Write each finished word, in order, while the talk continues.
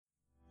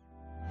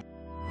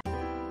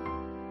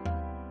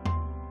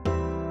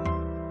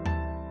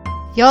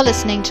You're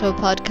listening to a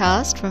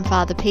podcast from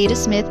Father Peter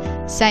Smith,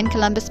 St.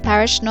 Columba's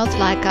Parish, North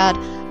Leichhardt,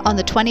 on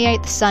the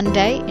 28th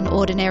Sunday in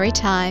Ordinary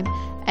Time.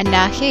 And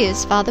now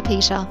here's Father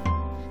Peter.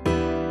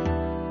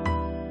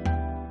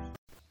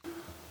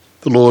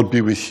 The Lord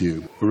be with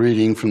you. A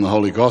reading from the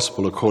Holy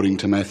Gospel according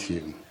to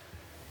Matthew.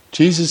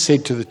 Jesus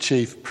said to the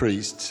chief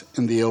priests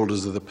and the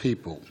elders of the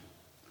people,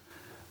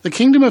 "The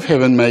kingdom of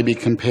heaven may be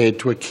compared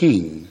to a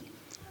king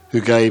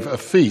who gave a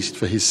feast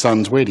for his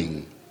son's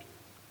wedding.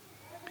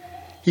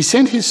 He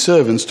sent his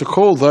servants to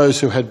call those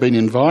who had been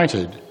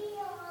invited,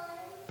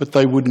 but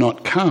they would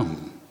not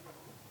come.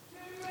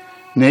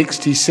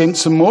 Next, he sent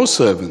some more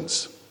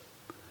servants.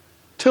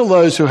 'Tell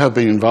those who have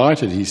been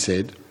invited,' he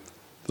said,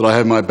 'that I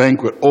have my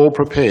banquet all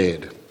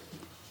prepared.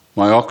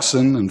 My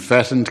oxen and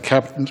fattened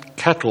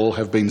cattle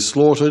have been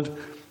slaughtered.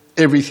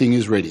 Everything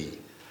is ready.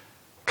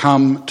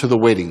 Come to the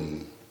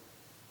wedding.'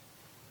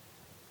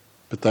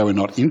 But they were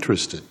not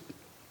interested.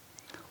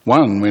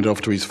 One went off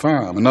to his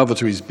farm, another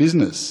to his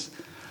business,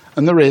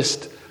 and the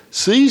rest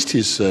seized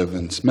his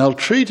servants,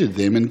 maltreated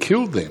them and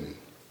killed them.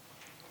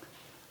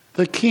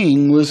 The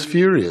king was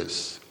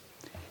furious.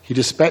 He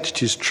dispatched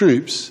his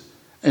troops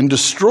and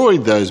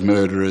destroyed those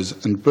murderers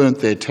and burnt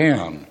their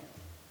town.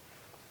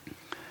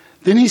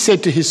 Then he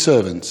said to his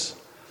servants,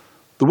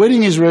 'The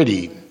wedding is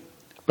ready,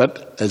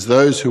 but as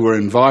those who were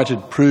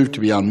invited proved to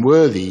be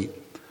unworthy,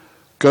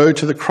 go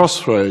to the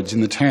crossroads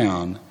in the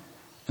town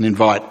and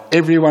invite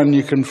everyone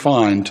you can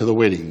find to the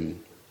wedding.'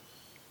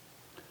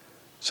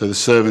 So the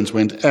servants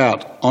went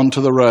out onto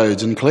the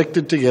roads and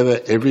collected together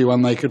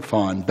everyone they could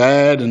find,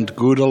 bad and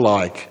good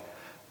alike,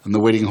 and the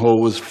wedding hall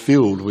was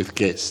filled with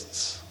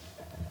guests."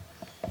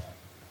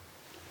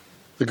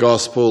 The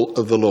Gospel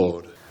of the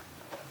Lord.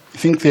 I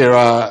think there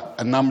are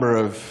a number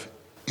of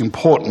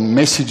important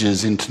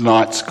messages in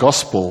tonight's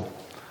Gospel.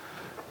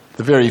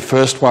 The very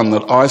first one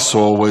that I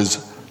saw was,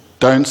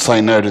 "Don't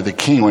say no to the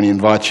king when he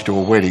invites you to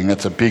a wedding.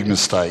 That's a big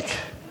mistake."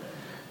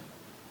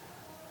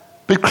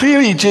 But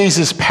clearly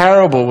Jesus'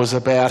 parable was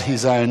about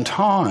his own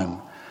time.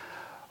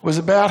 It was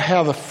about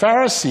how the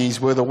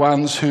Pharisees were the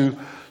ones who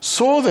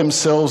saw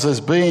themselves as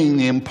being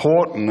the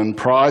important and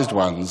prized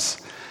ones.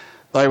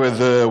 They were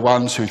the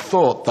ones who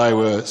thought they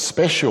were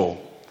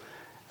special.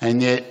 And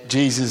yet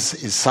Jesus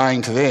is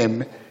saying to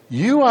them,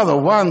 "You are the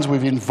ones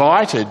we've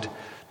invited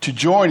to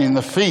join in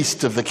the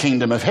feast of the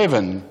kingdom of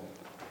heaven,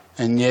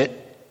 and yet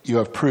you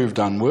have proved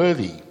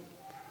unworthy.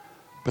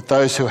 But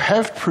those who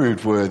have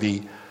proved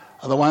worthy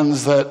are the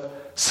ones that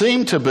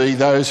seem to be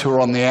those who are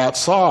on the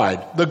outside,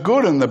 the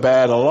good and the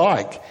bad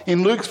alike."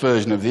 In Luke's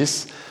version of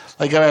this,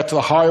 they go out to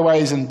the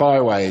highways and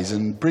byways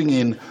and bring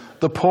in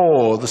the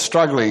poor, the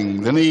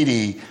struggling, the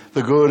needy,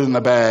 the good and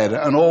the bad,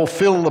 and all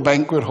fill the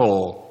banquet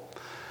hall.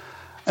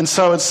 And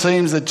so it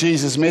seems that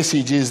Jesus'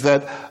 message is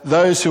that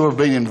those who have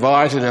been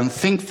invited and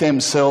think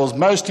themselves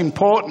most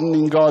important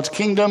in God's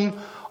kingdom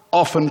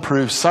often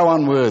prove so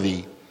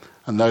unworthy,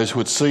 and those who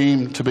would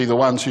seem to be the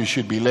ones who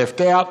should be left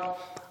out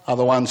are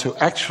the ones who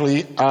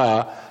actually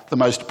are the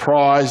most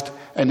prized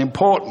and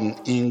important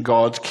in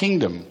God's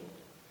kingdom.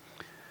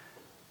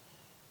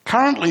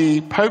 Currently,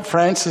 Pope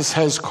Francis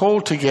has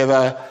called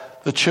together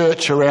the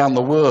church around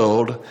the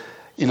world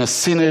in a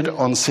synod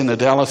on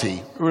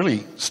synodality. A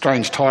really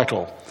strange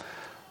title.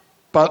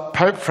 But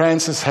Pope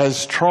Francis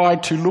has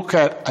tried to look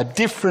at a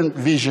different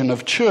vision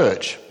of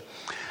church.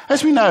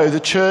 As we know, the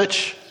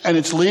church and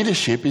its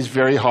leadership is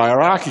very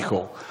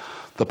hierarchical.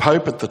 The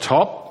Pope at the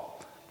top,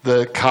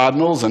 the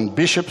cardinals and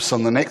bishops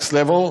on the next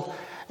level,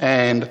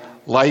 and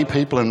lay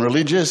people and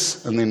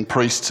religious, and then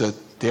priests are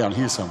down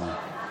here somewhere.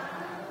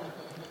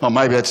 Or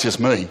maybe that's just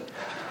me.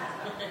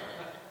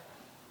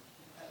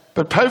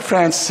 But Pope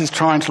Francis is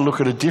trying to look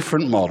at a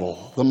different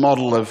model, the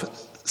model of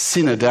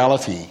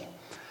synodality.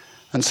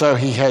 And so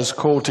he has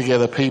called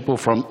together people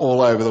from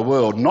all over the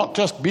world, not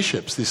just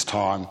bishops this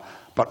time,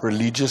 but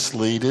religious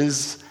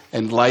leaders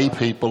and lay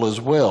people as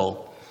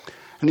well.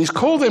 And he's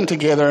called them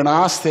together and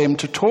asked them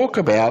to talk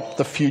about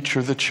the future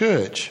of the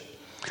church.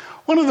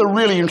 One of the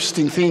really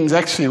interesting things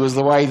actually was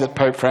the way that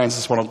Pope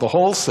Francis wanted the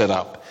hall set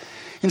up.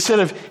 Instead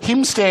of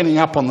him standing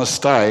up on the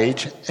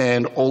stage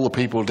and all the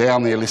people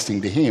down there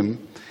listening to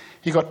him,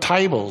 he got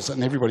tables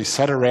and everybody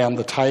sat around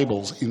the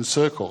tables in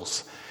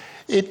circles.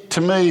 It, to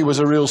me, was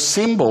a real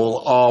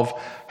symbol of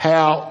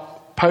how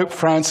Pope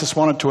Francis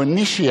wanted to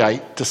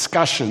initiate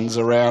discussions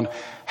around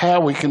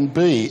how we can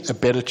be a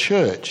better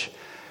church,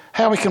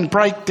 how we can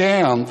break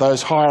down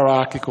those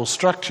hierarchical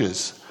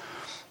structures.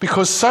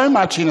 Because so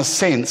much, in a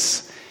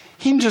sense,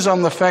 hinges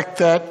on the fact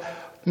that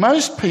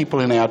most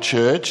people in our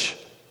church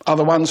are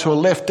the ones who are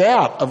left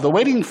out of the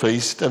wedding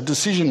feast of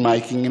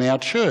decision-making in our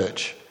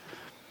church.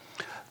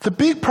 The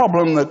big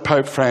problem that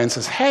Pope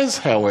Francis has,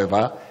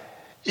 however,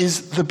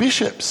 is the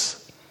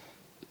bishops.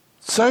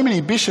 So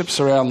many bishops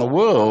around the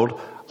world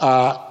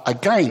are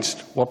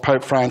against what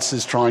Pope Francis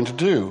is trying to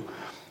do,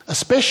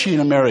 especially in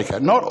America.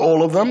 Not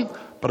all of them,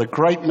 but a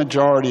great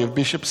majority of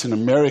bishops in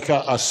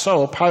America are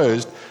so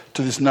opposed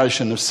to this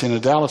notion of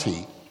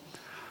synodality.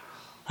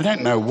 I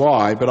don't know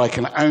why, but I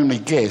can only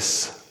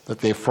guess that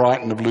they're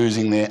frightened of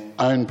losing their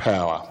own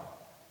power.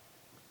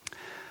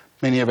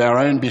 Many of our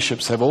own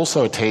bishops have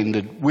also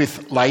attended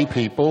with lay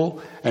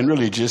people and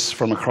religious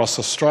from across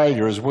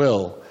Australia as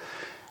well.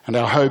 And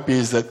our hope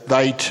is that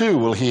they too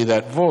will hear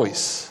that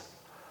voice.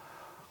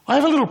 I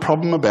have a little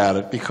problem about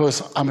it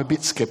because I'm a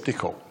bit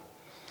sceptical.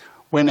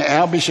 When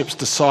our bishops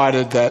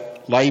decided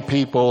that lay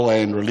people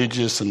and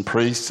religious and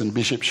priests and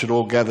bishops should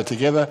all gather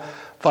together,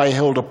 they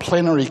held a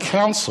plenary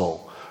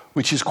council,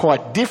 which is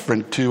quite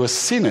different to a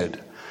synod.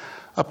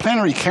 A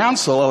plenary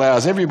council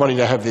allows everybody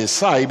to have their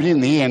say, but in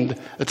the end,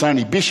 it's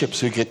only bishops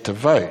who get to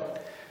vote.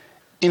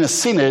 In a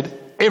synod,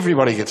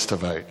 everybody gets to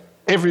vote.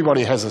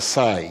 Everybody has a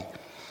say.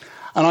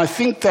 And I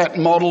think that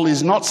model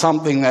is not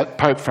something that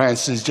Pope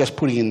Francis is just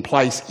putting in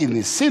place in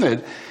this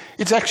synod.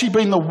 It's actually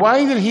been the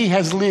way that he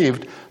has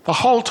lived the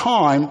whole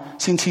time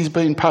since he's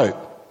been Pope.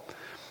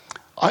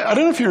 I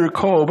don't know if you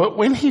recall, but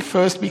when he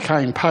first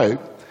became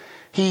Pope,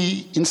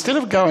 he, instead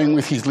of going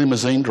with his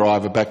limousine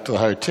driver back to the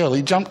hotel,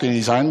 he jumped in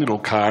his own little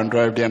car and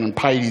drove down and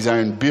paid his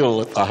own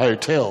bill at the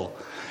hotel.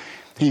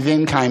 He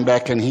then came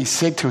back and he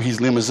said to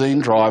his limousine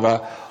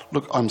driver,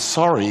 "Look, I'm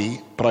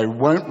sorry, but I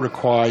won't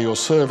require your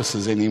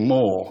services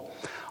anymore.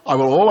 I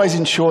will always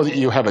ensure that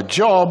you have a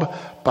job,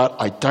 but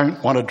I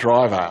don't want a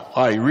driver.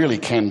 I really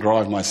can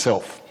drive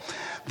myself."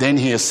 Then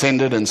he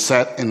ascended and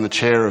sat in the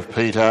chair of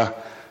Peter,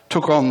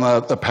 took on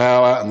the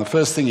power, and the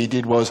first thing he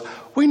did was,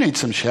 "We need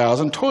some showers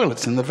and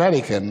toilets in the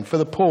Vatican for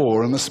the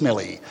poor and the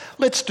smelly.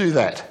 Let's do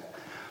that."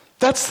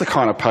 That's the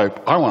kind of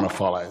Pope I want to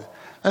follow.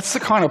 That's the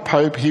kind of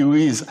Pope who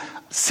is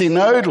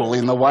synodal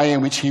in the way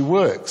in which he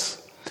works.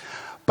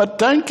 But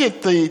don't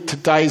get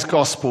today's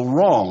gospel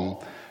wrong,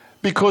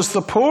 because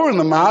the poor and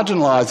the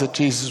marginalised that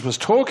Jesus was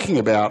talking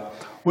about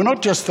were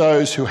not just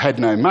those who had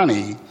no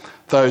money,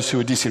 those who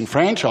were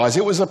disenfranchised.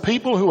 It was the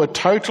people who were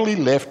totally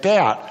left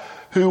out,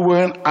 who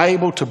weren't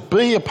able to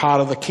be a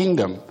part of the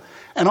kingdom.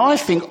 And I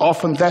think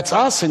often that's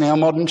us in our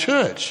modern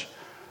church,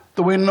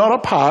 that we're not a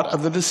part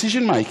of the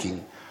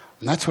decision-making.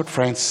 And that's what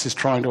Francis is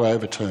trying to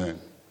overturn.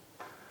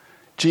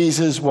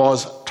 Jesus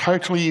was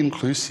totally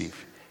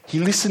inclusive. He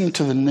listened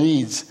to the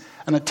needs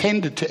and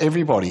attended to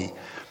everybody,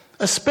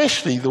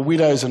 especially the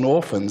widows and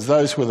orphans,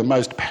 those who were the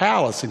most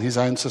powerless in his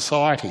own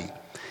society.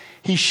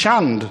 He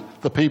shunned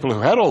the people who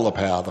had all the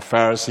power, the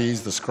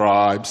Pharisees, the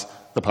scribes,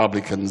 the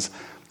publicans,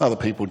 other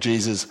people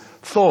Jesus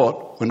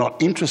thought were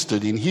not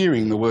interested in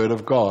hearing the word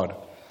of God.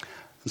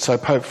 And so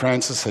Pope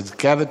Francis has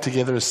gathered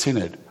together a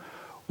synod.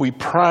 We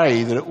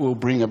pray that it will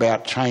bring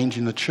about change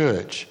in the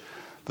church,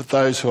 that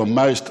those who are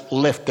most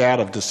left out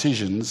of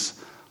decisions,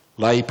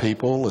 lay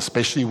people,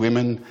 especially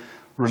women,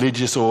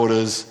 religious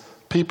orders,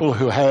 people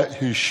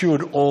who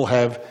should all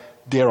have,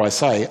 dare I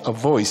say, a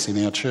voice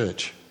in our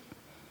church.